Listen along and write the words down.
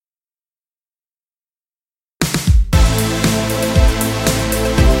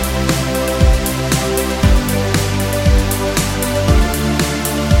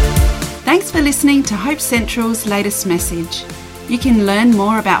for listening to Hope Central's latest message. You can learn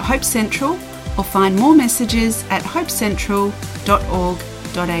more about Hope Central or find more messages at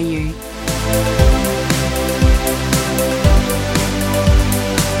hopecentral.org.au.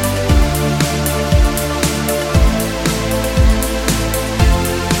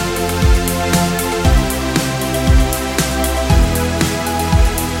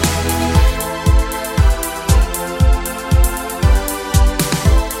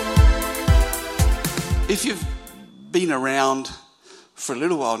 If you've been around for a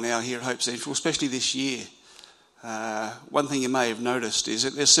little while now here at Hope Central, especially this year, one thing you may have noticed is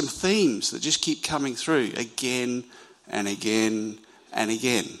that there's some themes that just keep coming through again and again and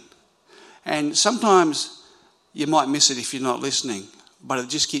again. And sometimes you might miss it if you're not listening, but it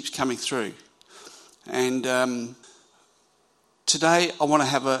just keeps coming through. And today I want to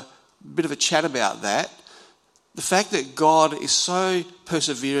have a bit of a chat about that. The fact that God is so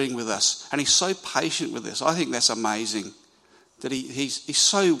persevering with us and he's so patient with us, I think that's amazing. That he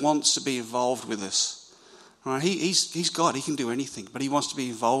so wants to be involved with us. Right? He's God, he can do anything, but he wants to be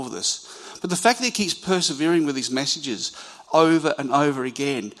involved with us. But the fact that he keeps persevering with his messages over and over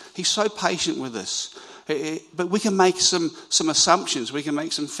again, he's so patient with us. But we can make some assumptions, we can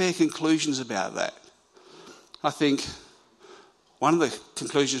make some fair conclusions about that. I think one of the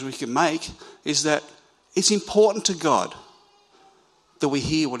conclusions we can make is that it's important to God that we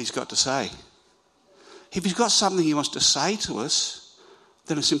hear what he's got to say. If he's got something he wants to say to us,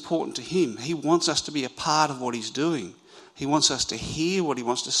 then it's important to him. He wants us to be a part of what he's doing. He wants us to hear what he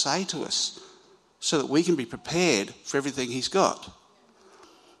wants to say to us so that we can be prepared for everything he's got.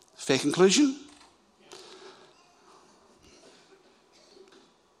 Fair conclusion?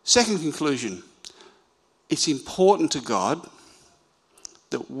 Second conclusion. It's important to God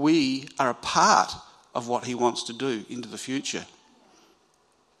that we are a part of what he wants to do into the future.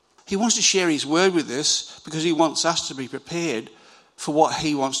 He wants to share his word with us because he wants us to be prepared for what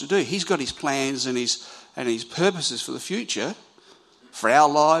he wants to do. He's got his plans and his purposes for the future, for our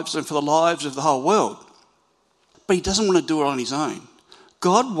lives and for the lives of the whole world. But he doesn't want to do it on his own.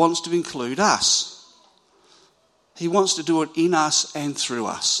 God wants to include us. He wants to do it in us and through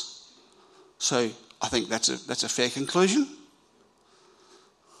us. So I think that's a fair conclusion.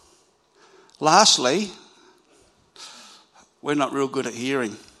 Lastly, we're not real good at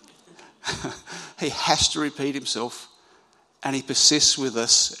hearing. He has to repeat himself, and he persists with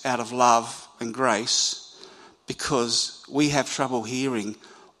us out of love and grace because we have trouble hearing,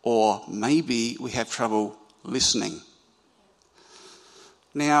 or maybe we have trouble listening.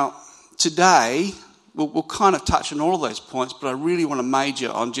 Now, today, we'll kind of touch on all of those points, but I really want to major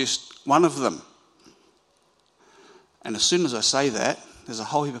on just one of them. And as soon as I say that, there's a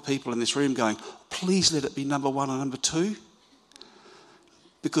whole heap of people in this room going, please let it be number one or number two.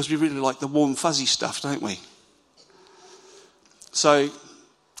 Because we really like the warm, fuzzy stuff, don't we? So,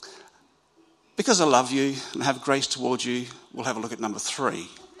 because I love you and have grace towards you, we'll have a look at number three.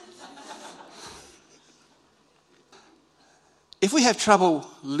 If we have trouble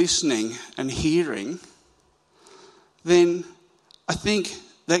listening and hearing, then I think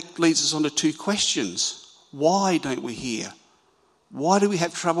that leads us on to two questions. Why don't we hear? Why do we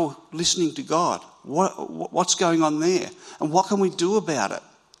have trouble listening to God? What's going on there? And what can we do about it?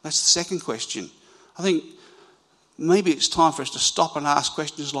 That's the second question. I think maybe it's time for us to stop and ask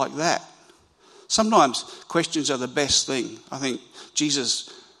questions like that. Sometimes questions are the best thing. I think Jesus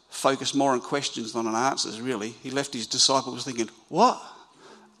focused more on questions than on answers, really. He left his disciples thinking, what?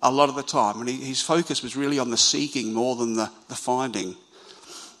 A lot of the time. And his focus was really on the seeking more than the finding.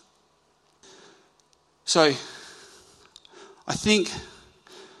 So, I think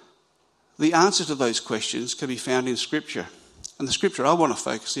the answer to those questions can be found in Scripture. And the Scripture I want to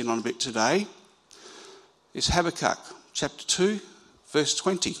focus in on a bit today is Habakkuk chapter 2, verse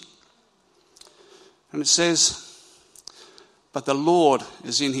 20. And it says, but the Lord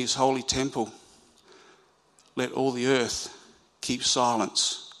is in his holy temple. Let all the earth keep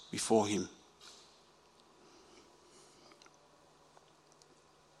silence before him.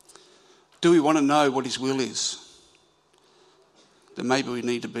 Do we want to know what his will is? Then maybe we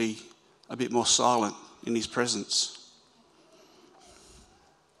need to be a bit more silent in his presence.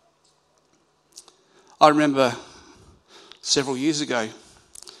 I remember several years ago,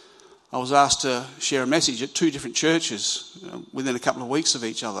 I was asked to share a message at two different churches within a couple of weeks of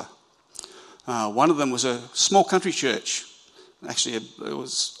each other. One of them was a small country church. Actually, it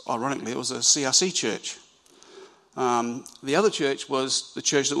was a CRC church. The other church was the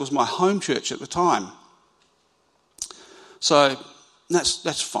church that was my home church at the time. So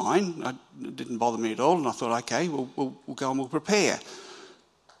that's fine. It didn't bother me at all, and I thought, okay, we'll go and we'll prepare.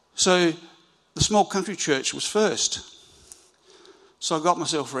 So the small country church was first. So I got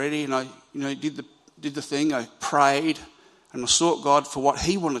myself ready and I did the thing. I prayed and I sought God for what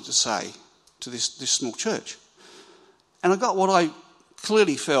he wanted to say to this small church. And I got what I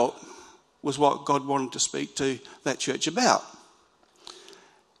clearly felt was what God wanted to speak to that church about.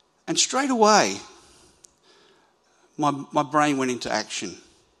 And straight away, my brain went into action.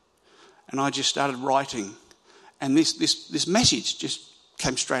 And I just started writing. And this message just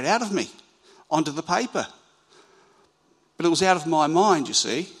came straight out of me onto the paper. But it was out of my mind, you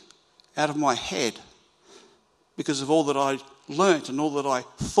see, out of my head, because of all that I learnt and all that I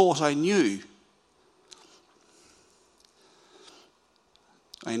thought I knew.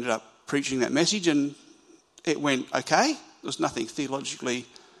 I ended up preaching that message and it went okay. There was nothing theologically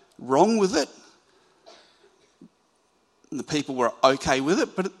wrong with it. And the people were okay with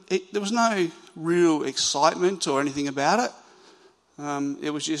it, but there was no real excitement or anything about it.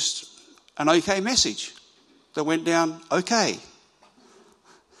 It was just an okay message that went down okay.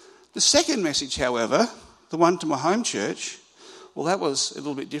 The second message, however, the one to my home church, well, that was a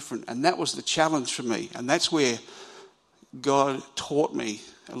little bit different, and that was the challenge for me, and that's where God taught me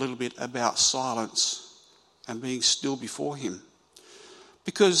a little bit about silence and being still before him.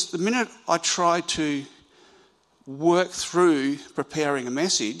 Because the minute I tried to work through preparing a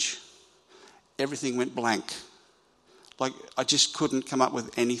message, everything went blank. Like I just couldn't come up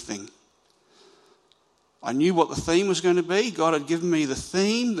with anything. I knew what the theme was going to be. God had given me the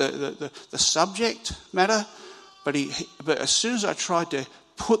theme, the subject matter, but as soon as I tried to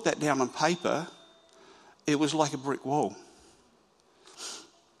put that down on paper, it was like a brick wall.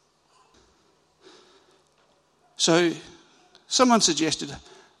 So someone suggested,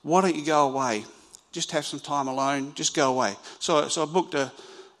 why don't you go away? Just have some time alone, just go away. So I booked a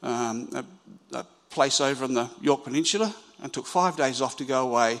place over on the York Peninsula and took 5 days off to go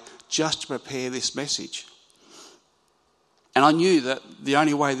away just to prepare this message. And I knew that the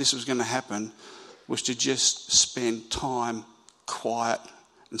only way this was going to happen was to just spend time quiet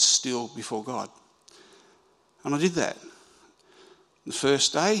and still before God. And I did that. The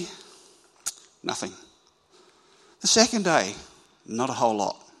first day, nothing. The second day, not a whole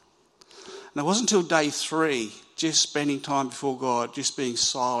lot. And it wasn't until day 3, just spending time before God, just being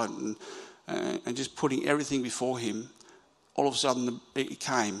silent and just putting everything before him, all of a sudden it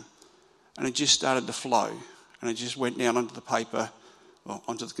came and it just started to flow. And it just went down onto the paper, or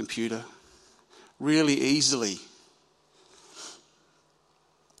onto the computer, really easily.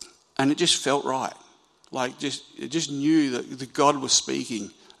 And it just felt right. It just knew that God was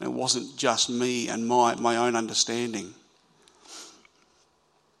speaking, and it wasn't just me and my own understanding.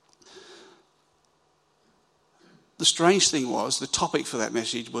 The strange thing was, the topic for that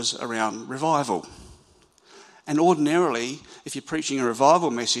message was around revival. And ordinarily, if you're preaching a revival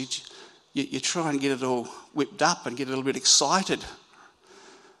message, you try and get it all whipped up and get a little bit excited.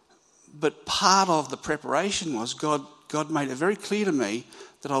 But part of the preparation was God made it very clear to me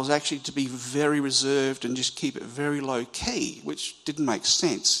that I was actually to be very reserved and just keep it very low key, which didn't make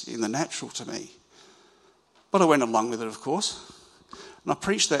sense in the natural to me. But I went along with it, of course. And I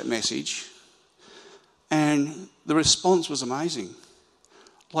preached that message, and the response was amazing.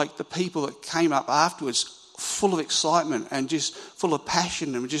 Like the people that came up afterwards, full of excitement and just full of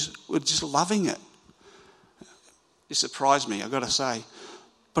passion, and were just loving it. It surprised me, I've got to say.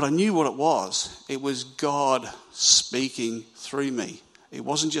 But I knew what it was. It was God speaking through me. It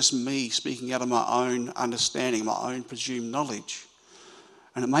wasn't just me speaking out of my own understanding, my own presumed knowledge.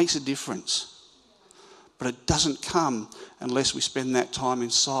 And it makes a difference. But it doesn't come unless we spend that time in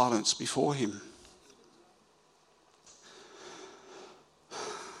silence before him.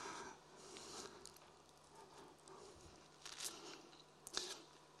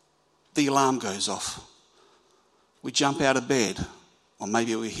 The alarm goes off. We jump out of bed, or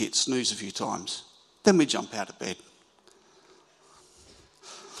maybe we hit snooze a few times. Then we jump out of bed.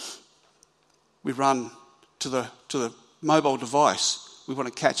 We run to the mobile device. We want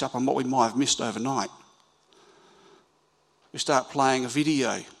to catch up on what we might have missed overnight. We start playing a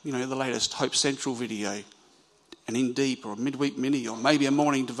video, the latest Hope Central video, an In Deep or a midweek mini, or maybe a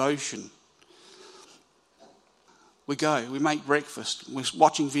morning devotion. We go, we make breakfast. We're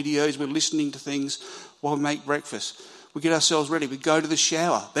watching videos, we're listening to things while we make breakfast. We get ourselves ready, we go to the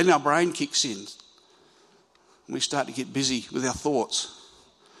shower. Then our brain kicks in. And we start to get busy with our thoughts.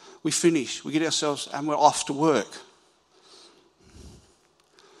 We finish, we get ourselves, and we're off to work.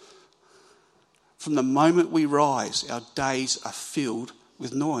 From the moment we rise, our days are filled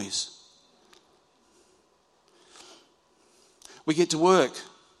with noise. We get to work.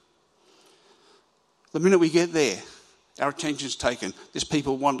 The minute we get there, Our attention's taken. There's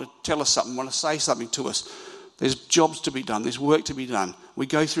people want to tell us something, want to say something to us. There's jobs to be done. There's work to be done. We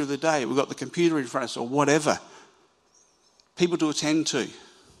go through the day. We've got the computer in front of us or whatever. People to attend to.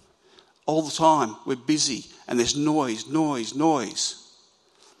 All the time, we're busy and there's noise.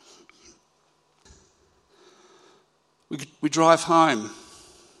 We drive home,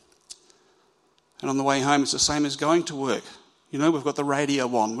 and on the way home it's the same as going to work. You know, we've got the radio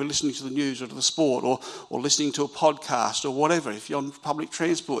on, we're listening to the news or to the sport or listening to a podcast or whatever. If you're on public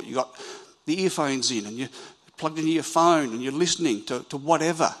transport, you've got the earphones in and you're plugged into your phone and you're listening to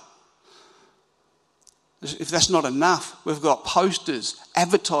whatever. If that's not enough, we've got posters,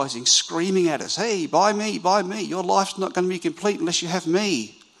 advertising, screaming at us, hey, buy me, your life's not going to be complete unless you have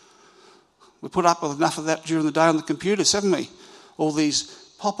me. We put up with enough of that during the day on the computers, haven't we? All these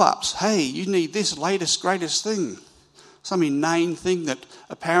pop-ups, hey, you need this latest, greatest thing. Some inane thing that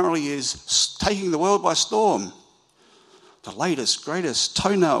apparently is taking the world by storm. The latest, greatest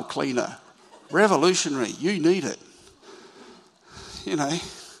toenail cleaner. Revolutionary, you need it. You know,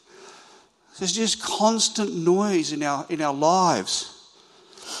 there's just constant noise in our lives.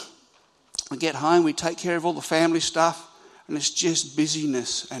 We get home, we take care of all the family stuff, and it's just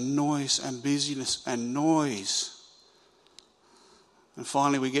busyness and noise and busyness and noise. And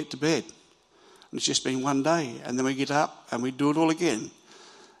finally we get to bed. And it's just been one day. And then we get up and we do it all again.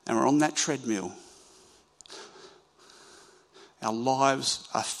 And we're on that treadmill. Our lives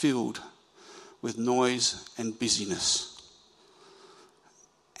are filled with noise and busyness.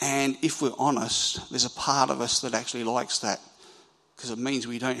 And if we're honest, there's a part of us that actually likes that, because it means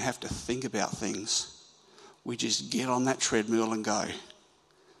we don't have to think about things. We just get on that treadmill and go.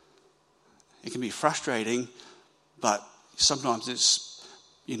 It can be frustrating, but sometimes it's,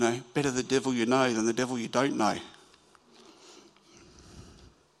 you know, better the devil you know than the devil you don't know.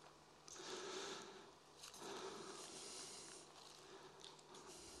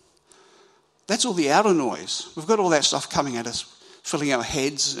 That's all the outer noise. We've got all that stuff coming at us, filling our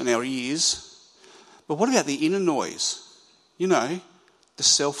heads and our ears. But what about the inner noise? You know, the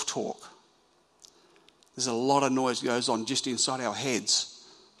self-talk. There's a lot of noise goes on just inside our heads.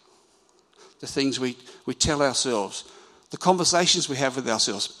 The things we tell ourselves, the conversations we have with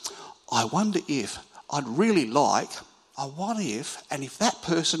ourselves. I wonder if, I'd really like, I wonder if, and if that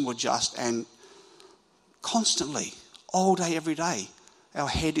person were just, and constantly, all day, every day, our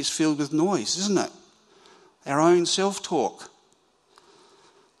head is filled with noise, isn't it? Our own self-talk.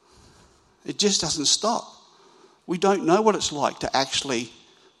 It just doesn't stop. We don't know what it's like to actually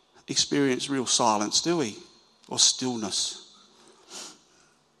experience real silence, do we? Or stillness.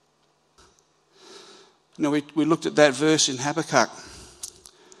 You know, we looked at that verse in Habakkuk.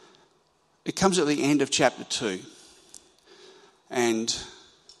 It comes at the end of chapter 2. And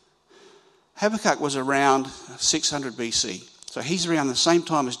Habakkuk was around 600 BC. So he's around the same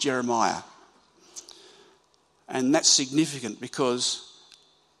time as Jeremiah. And that's significant because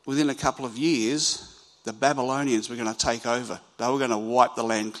within a couple of years, the Babylonians were going to take over. They were going to wipe the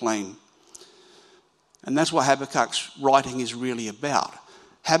land clean. And that's what Habakkuk's writing is really about.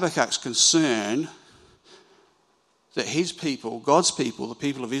 Habakkuk's concern that his people, God's people, the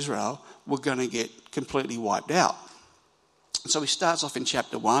people of Israel, were going to get completely wiped out. So he starts off in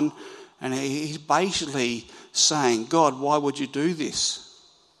chapter 1, and he's basically saying, God, why would you do this?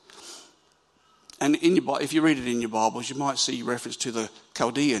 And if you read it in your Bibles, you might see reference to the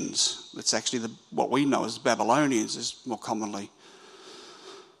Chaldeans. That's actually what we know as the Babylonians, is more commonly.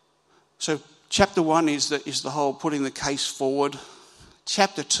 So chapter 1 is the whole putting the case forward.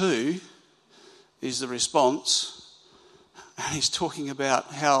 Chapter 2 is the response. And he's talking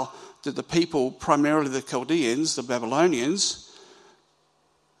about how the people, primarily the Chaldeans, the Babylonians,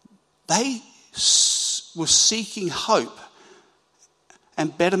 they were seeking hope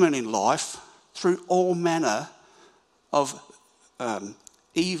and betterment in life through all manner of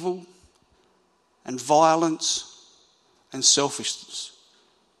evil and violence and selfishness.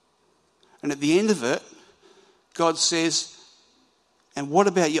 And at the end of it, God says, and what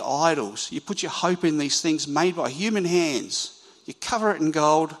about your idols? You put your hope in these things made by human hands. You cover it in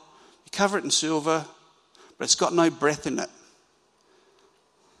gold, you cover it in silver, but it's got no breath in it.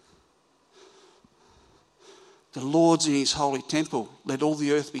 The Lord's in his holy temple. Let all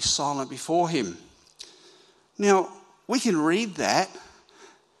the earth be silent before him. Now, we can read that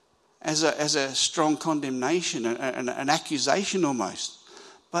as a strong condemnation, an accusation almost.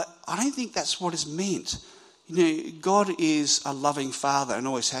 But I don't think that's what is meant. You know, God is a loving Father and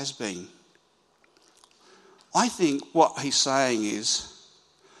always has been. I think what he's saying is,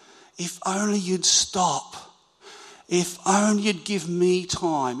 if only you'd stop. If only you'd give me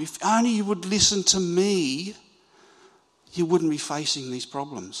time. If only you would listen to me, you wouldn't be facing these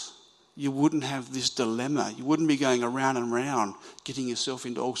problems. You wouldn't have this dilemma. You wouldn't be going around and round getting yourself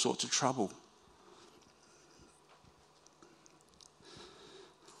into all sorts of trouble.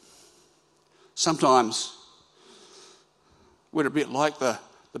 Sometimes we're a bit like the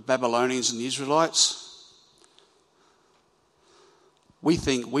Babylonians and the Israelites. We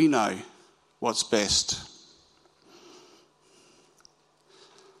think we know what's best.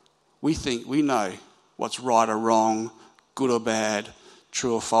 We think we know what's right or wrong, good or bad,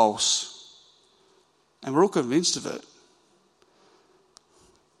 true or false. And we're all convinced of it.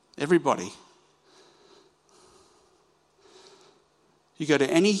 Everybody. You go to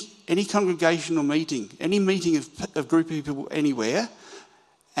any congregational meeting, any meeting of a group of people anywhere,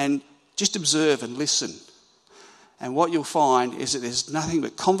 and just observe and listen. And what you'll find is that there's nothing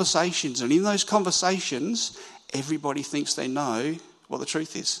but conversations. And in those conversations, everybody thinks they know what the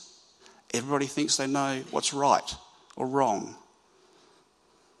truth is. Everybody thinks they know what's right or wrong.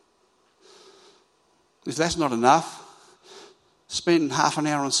 If that's not enough, spend half an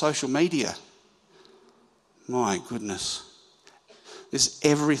hour on social media. My goodness. There's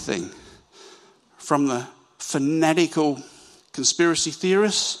everything from the fanatical conspiracy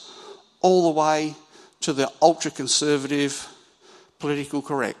theorists all the way to the ultra-conservative political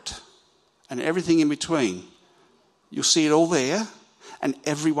correct and everything in between. You'll see it all there, and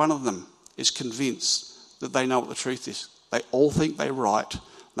every one of them is convinced that they know what the truth is. They all think they're right.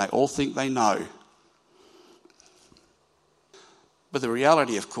 They all think they know. But the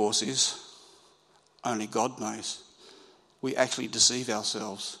reality, of course, is only God knows. We actually deceive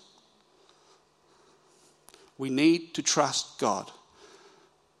ourselves. We need to trust God.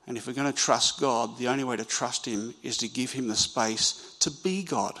 And if we're going to trust God, the only way to trust him is to give him the space to be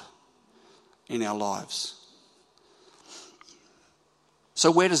God in our lives.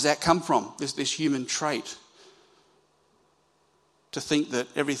 So where does that come from, this human trait? To think that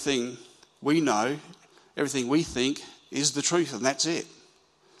everything we know, everything we think is the truth, and that's it.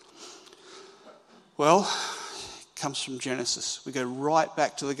 Well, it comes from Genesis. We go right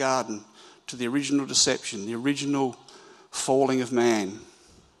back to the garden, to the original deception, the original falling of man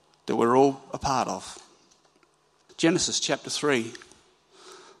that we're all a part of. Genesis chapter 3,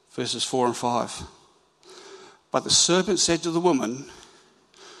 verses 4 and 5. But the serpent said to the woman,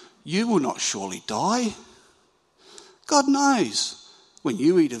 "You will not surely die. God knows when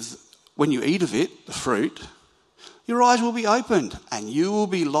you eat of it, the fruit, your eyes will be opened, and you will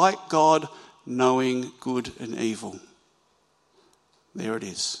be like God, knowing good and evil." There it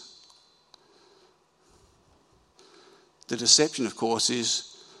is. The deception, of course,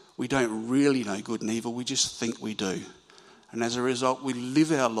 is we don't really know good and evil, we just think we do. And as a result, we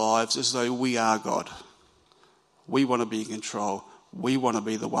live our lives as though we are God. We want to be in control. We want to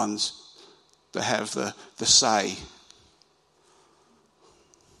be the ones that have the say.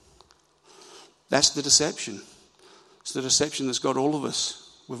 That's the deception. It's the deception that's got all of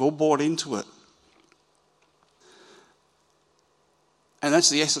us. We've all bought into it. And that's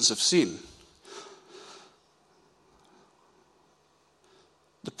the essence of sin.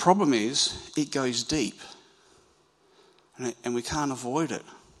 The problem is it goes deep. And we can't avoid it.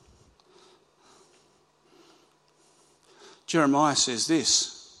 Jeremiah says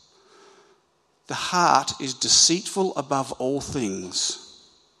this: "The heart is deceitful above all things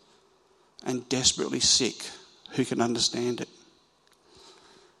and desperately sick. Who can understand it?"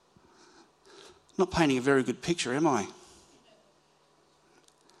 I'm not painting a very good picture, am I?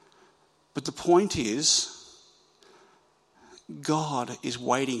 But the point is, God is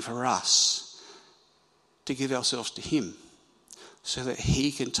waiting for us to give ourselves to him so that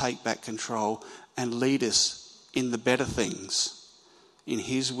he can take back control and lead us in the better things, in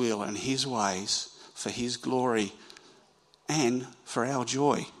his will and his ways, for his glory and for our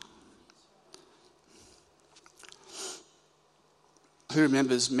joy. Who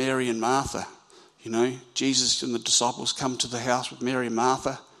remembers Mary and Martha? You know, Jesus and the disciples come to the house with Mary and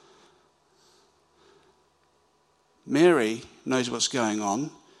Martha. Mary knows what's going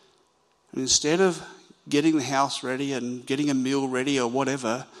on, and instead of getting the house ready and getting a meal ready or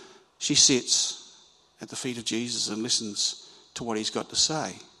whatever, she sits at the feet of Jesus and listens to what he's got to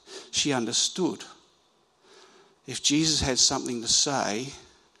say. She understood. If Jesus had something to say,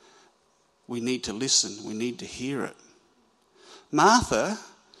 we need to listen, we need to hear it. Martha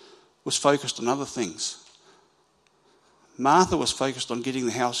was focused on other things. Martha was focused on getting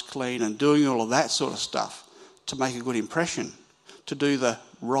the house clean and doing all of that sort of stuff to make a good impression, to do the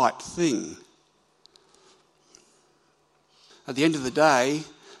right thing. At the end of the day,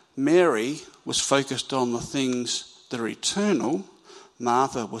 Mary was focused on the things that are eternal.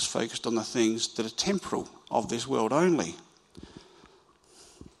 Martha was focused on the things that are temporal, of this world only.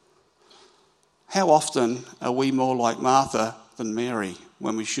 How often are we more like Martha than Mary,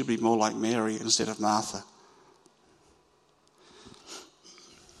 when we should be more like Mary instead of Martha?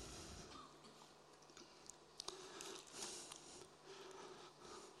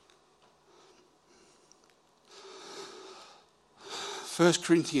 First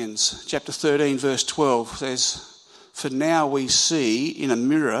Corinthians chapter 13 verse 12 says, "For now we see in a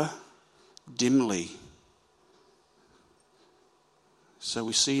mirror dimly." So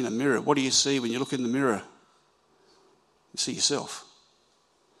we see in a mirror. What do you see when you look in the mirror? You see yourself.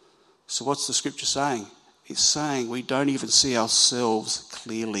 So what's the scripture saying? It's saying we don't even see ourselves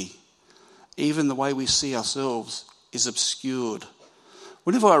clearly. Even the way we see ourselves is obscured.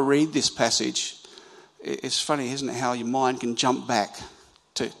 Whenever I read this passage, it's funny, isn't it, how your mind can jump back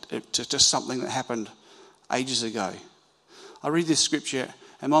to something that happened ages ago. I read this scripture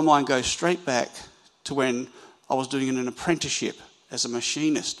and my mind goes straight back to when I was doing an apprenticeship as a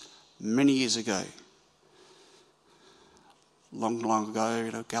machinist many years ago. Long, long ago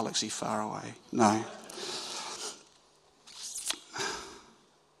in a galaxy far away. No.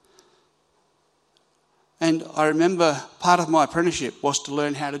 And I remember part of my apprenticeship was to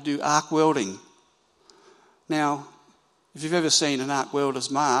learn how to do arc welding. Now, if you've ever seen an arc welder's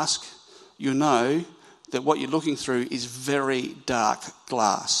mask, you know that what you're looking through is very dark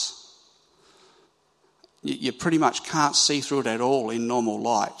glass. You pretty much can't see through it at all in normal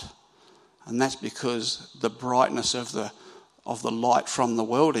light. And that's because the brightness of the light from the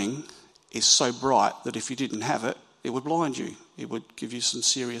welding is so bright that if you didn't have it, it would blind you. It would give you some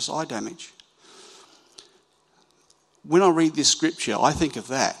serious eye damage. When I read this scripture, I think of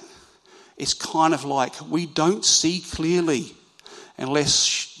that. It's kind of like we don't see clearly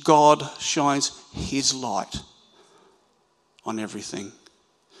unless God shines his light on everything.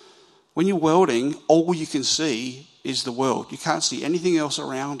 When you're welding, all you can see is the world. You can't see anything else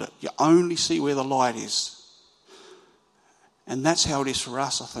around it. You only see where the light is. And that's how it is for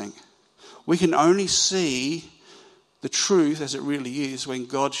us, I think. We can only see the truth as it really is when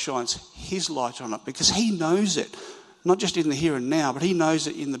God shines his light on it, because he knows it. Not just in the here and now, but he knows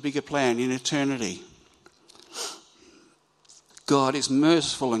it in the bigger plan, in eternity. God is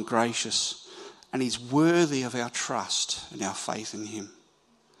merciful and gracious, and he's worthy of our trust and our faith in him.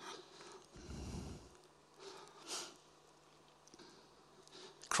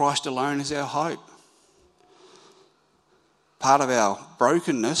 Christ alone is our hope. Part of our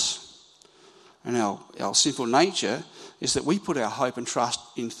brokenness and our sinful nature is that we put our hope and trust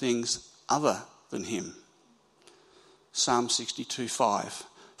in things other than him. Psalm 62:5.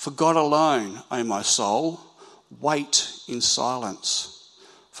 "For God alone, O my soul, wait in silence,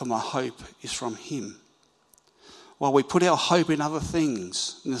 for my hope is from him." While we put our hope in other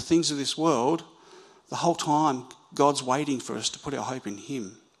things, in the things of this world, the whole time God's waiting for us to put our hope in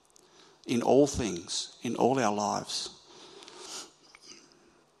him, in all things, in all our lives.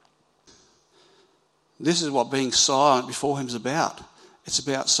 This is what being silent before him is about. It's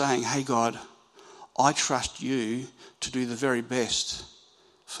about saying, "Hey God, I trust you to do the very best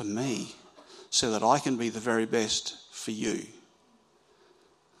for me so that I can be the very best for you."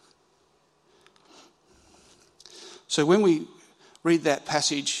 So when we read that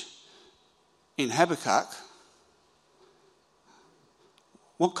passage in Habakkuk,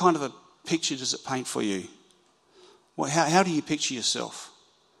 what kind of a picture does it paint for you? How do you picture yourself?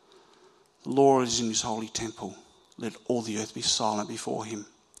 The Lord is in his holy temple. Let all the earth be silent before him.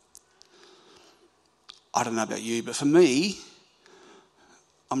 I don't know about you, but for me,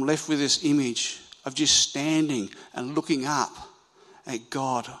 I'm left with this image of just standing and looking up at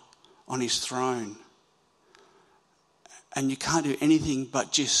God on his throne. And you can't do anything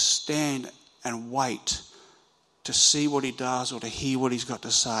but just stand and wait to see what he does or to hear what he's got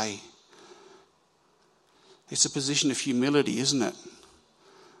to say. It's a position of humility, isn't it?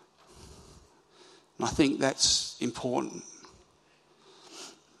 And I think that's important.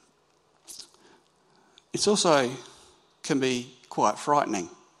 It also can be quite frightening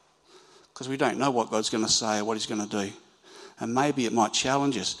because we don't know what God's going to say or what he's going to do. And maybe it might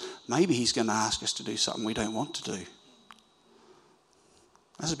challenge us. Maybe he's going to ask us to do something we don't want to do.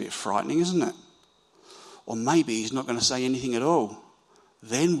 That's a bit frightening, isn't it? Or maybe he's not going to say anything at all.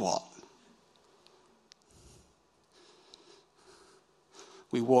 Then what?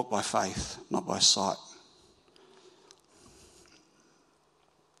 We walk by faith, not by sight.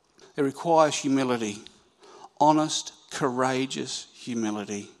 It requires humility. Honest, courageous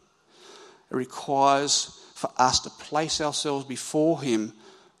humility. It requires for us to place ourselves before him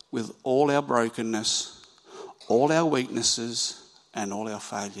with all our brokenness, all our weaknesses, and all our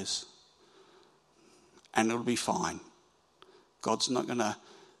failures. And it'll be fine. God's not going to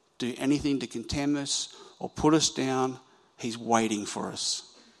do anything to condemn us or put us down. He's waiting for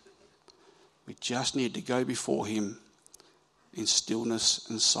us. We just need to go before him in stillness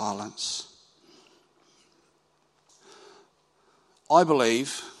and silence. I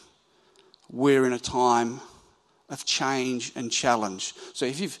believe we're in a time of change and challenge. So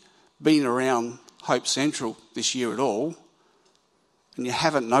if you've been around Hope Central this year at all, and you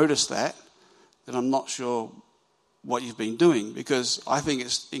haven't noticed that, then I'm not sure what you've been doing, because I think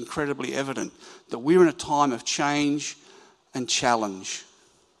it's incredibly evident that we're in a time of change and challenge.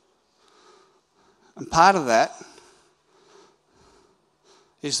 And part of that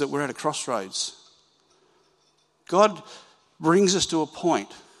is that we're at a crossroads. God brings us to a point.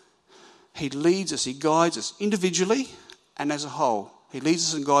 He leads us, he guides us individually and as a whole. He leads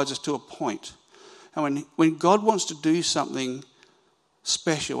us and guides us to a point. And when God wants to do something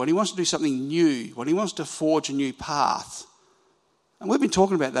special, when he wants to do something new, when he wants to forge a new path, and we've been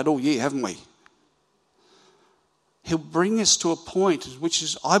talking about that all year, haven't we? He'll bring us to a point, which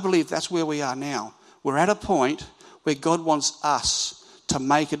is, I believe that's where we are now. We're at a point where God wants us to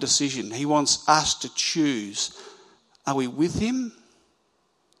make a decision. He wants us to choose. Are we with him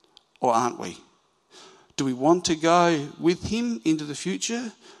or aren't we? Do we want to go with him into the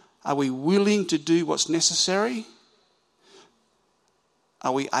future? Are we willing to do what's necessary?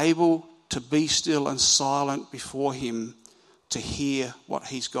 Are we able to be still and silent before him to hear what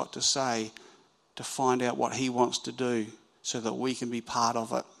he's got to say, to find out what he wants to do so that we can be part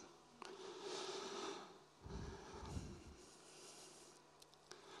of it?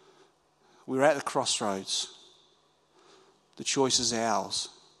 We're at the crossroads. The choice is ours.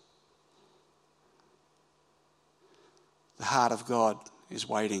 The heart of God is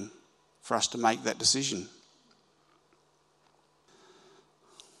waiting for us to make that decision.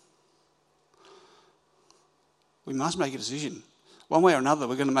 We must make a decision. One way or another,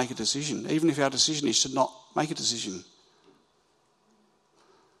 we're going to make a decision, even if our decision is to not make a decision.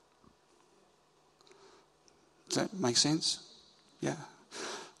 Does that make sense? Yeah.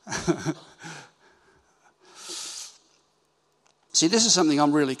 See, this is something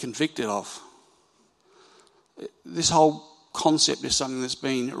I'm really convicted of. This whole concept is something that's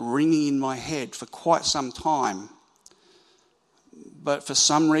been ringing in my head for quite some time. But for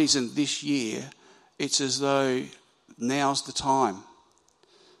some reason this year, it's as though now's the time.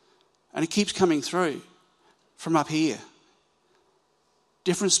 And it keeps coming through from up here.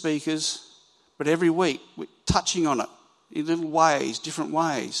 Different speakers, but every week we're touching on it in little ways, different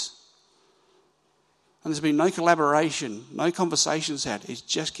ways. And there's been no collaboration, no conversations had. It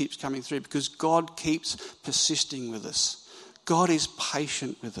just keeps coming through because God keeps persisting with us. God is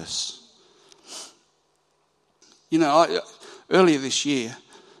patient with us. You know, earlier this year,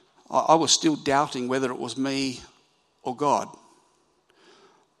 I was still doubting whether it was me or God.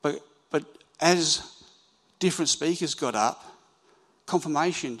 But as different speakers got up,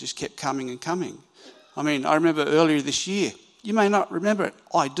 confirmation just kept coming and coming. I mean, I remember earlier this year, you may not remember it,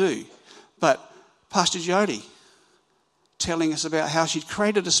 I do, but Pastor Jody telling us about how she'd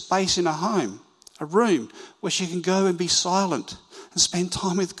created a space in her home, a room where she can go and be silent and spend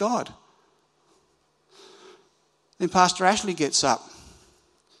time with God. Then Pastor Ashley gets up,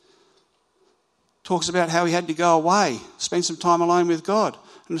 talks about how he had to go away, spend some time alone with God.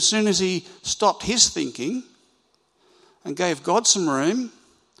 And as soon as he stopped his thinking and gave God some room,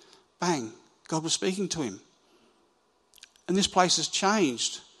 bang, God was speaking to him. And this place has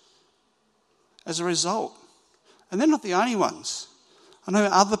changed as a result. And they're not the only ones. I know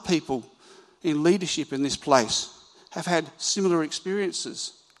other people in leadership in this place have had similar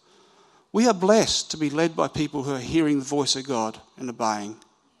experiences. We are blessed to be led by people who are hearing the voice of God and obeying.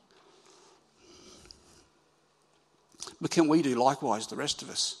 But can we do likewise, the rest of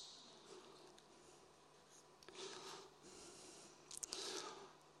us?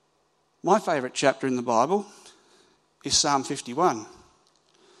 My favourite chapter in the Bible is Psalm 51.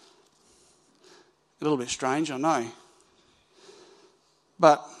 A little bit strange, I know.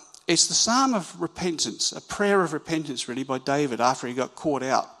 But it's the psalm of repentance, a prayer of repentance really by David after he got caught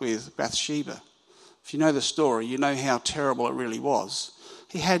out with Bathsheba. If you know the story, you know how terrible it really was.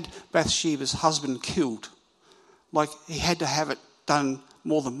 He had Bathsheba's husband killed. Like he had to have it done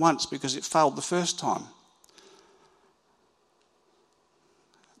more than once because it failed the first time.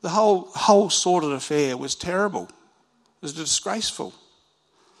 The whole sordid affair was terrible. It was disgraceful.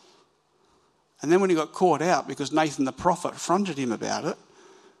 And then when he got caught out because Nathan the prophet affronted him about it,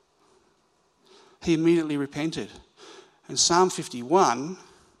 he immediately repented. And Psalm 51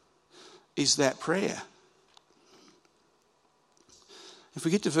 is that prayer. If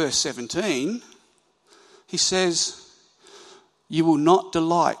we get to verse 17, he says, "You will not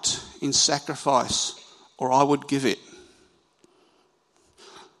delight in sacrifice, or I would give it.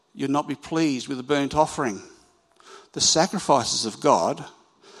 You'll not be pleased with a burnt offering. The sacrifices of God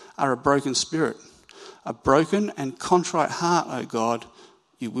are a broken spirit. A broken and contrite heart, O God,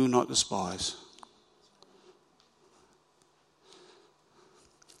 you will not despise."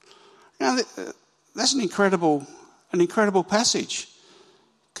 Now, that's an incredible passage.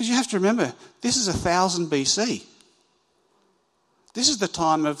 Because you have to remember, this is 1000 BC. This is the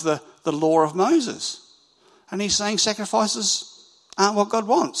time of the law of Moses. And he's saying sacrifices aren't what God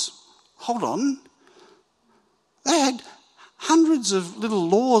wants. Hold on. They had hundreds of little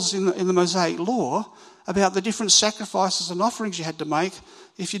laws in the Mosaic law about the different sacrifices and offerings you had to make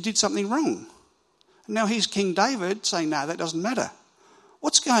if you did something wrong. And now here's King David saying, no, that doesn't matter.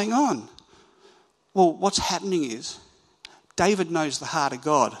 What's going on? Well, what's happening is David knows the heart of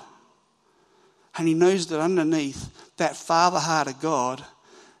God. And he knows that underneath that father heart of God,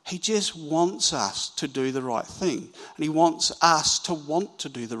 he just wants us to do the right thing. And he wants us to want to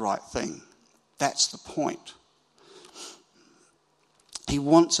do the right thing. That's the point. He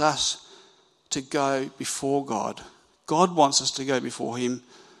wants us to go before God. God wants us to go before him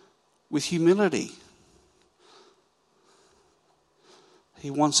with humility. He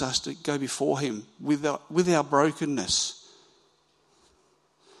wants us to go before him with our brokenness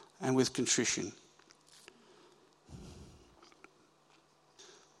and with contrition.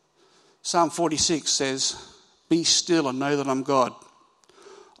 Psalm 46 says, "Be still and know that I'm God.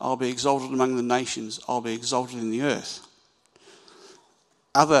 I'll be exalted among the nations. I'll be exalted in the earth."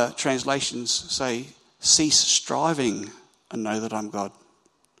 Other translations say, "Cease striving and know that I'm God."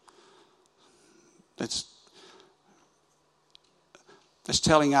 That's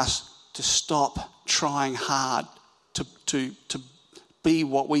telling us to stop trying hard to be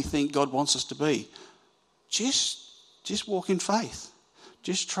what we think God wants us to be. Just walk in faith.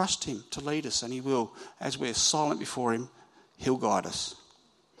 Just trust him to lead us, and he will. As we're silent before him, he'll guide us.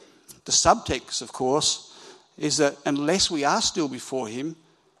 The subtext, of course, is that unless we are still before him,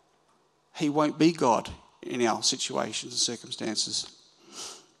 he won't be God in our situations and circumstances.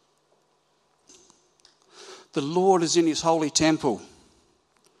 The Lord is in his holy temple.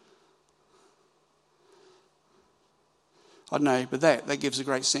 I don't know, but that gives a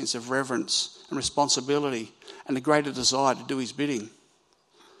great sense of reverence and responsibility and a greater desire to do his bidding.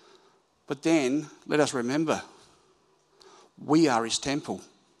 But then, let us remember, we are his temple.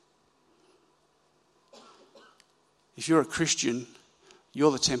 If you're a Christian,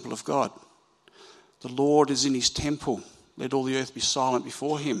 you're the temple of God. The Lord is in his temple. Let all the earth be silent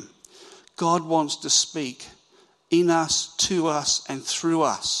before him. God wants to speak in us, to us, and through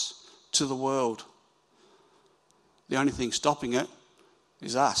us to the world. The only thing stopping it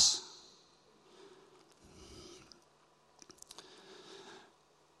is us.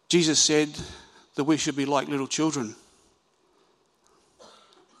 Jesus said that we should be like little children.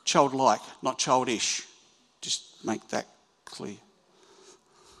 Childlike, not childish. Just make that clear.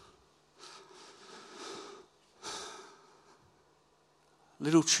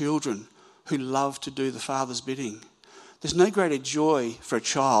 Little children who love to do the Father's bidding. There's no greater joy for a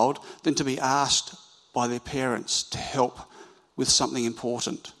child than to be asked by their parents to help with something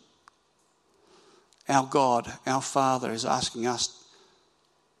important. Our God, our Father, is asking us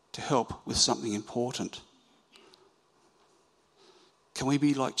to help with something important. Can we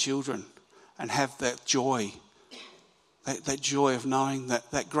be like children and have that joy, that joy of knowing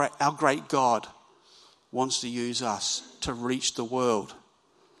that our great God wants to use us to reach the world?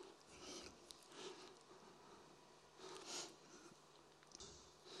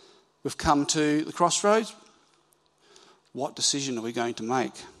 We've come to the crossroads. What decision are we going to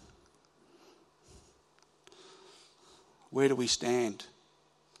make? Where do we stand?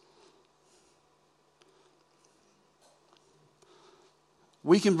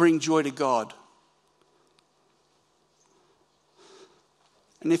 We can bring joy to God.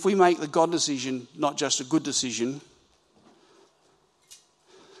 And if we make the God decision not just a good decision,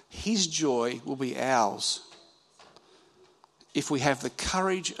 his joy will be ours if we have the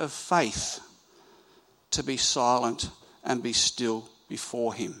courage of faith to be silent and be still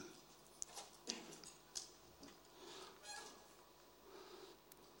before him.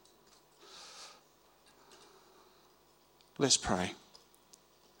 Let's pray.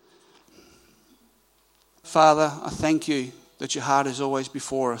 Father, I thank you that your heart is always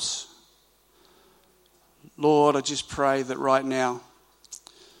before us. Lord, I just pray that right now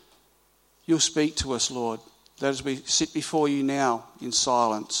you'll speak to us, Lord, that as we sit before you now in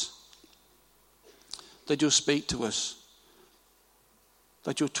silence, that you'll speak to us.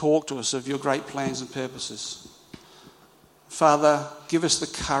 that you'll talk to us of your great plans and purposes. Father, give us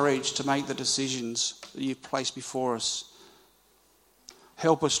the courage to make the decisions that you've placed before us.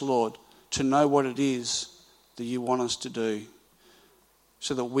 Help us, Lord, to know what it is that you want us to do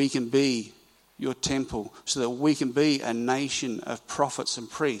so that we can be your temple, so that we can be a nation of prophets and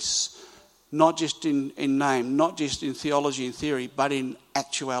priests, not just in name, not just in theology and theory, but in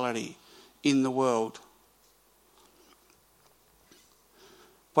actuality in the world.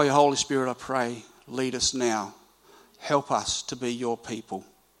 By your Holy Spirit, I pray, lead us now. Help us to be your people.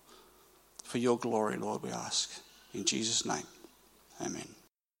 For your glory, Lord, we ask. In Jesus' name, amen.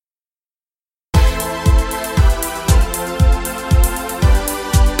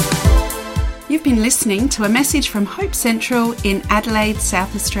 You've been listening to a message from Hope Central in Adelaide,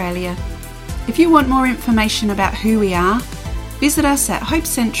 South Australia. If you want more information about who we are, visit us at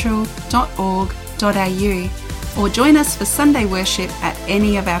hopecentral.org.au or join us for Sunday worship at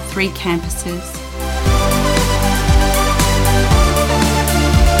any of our 3 campuses.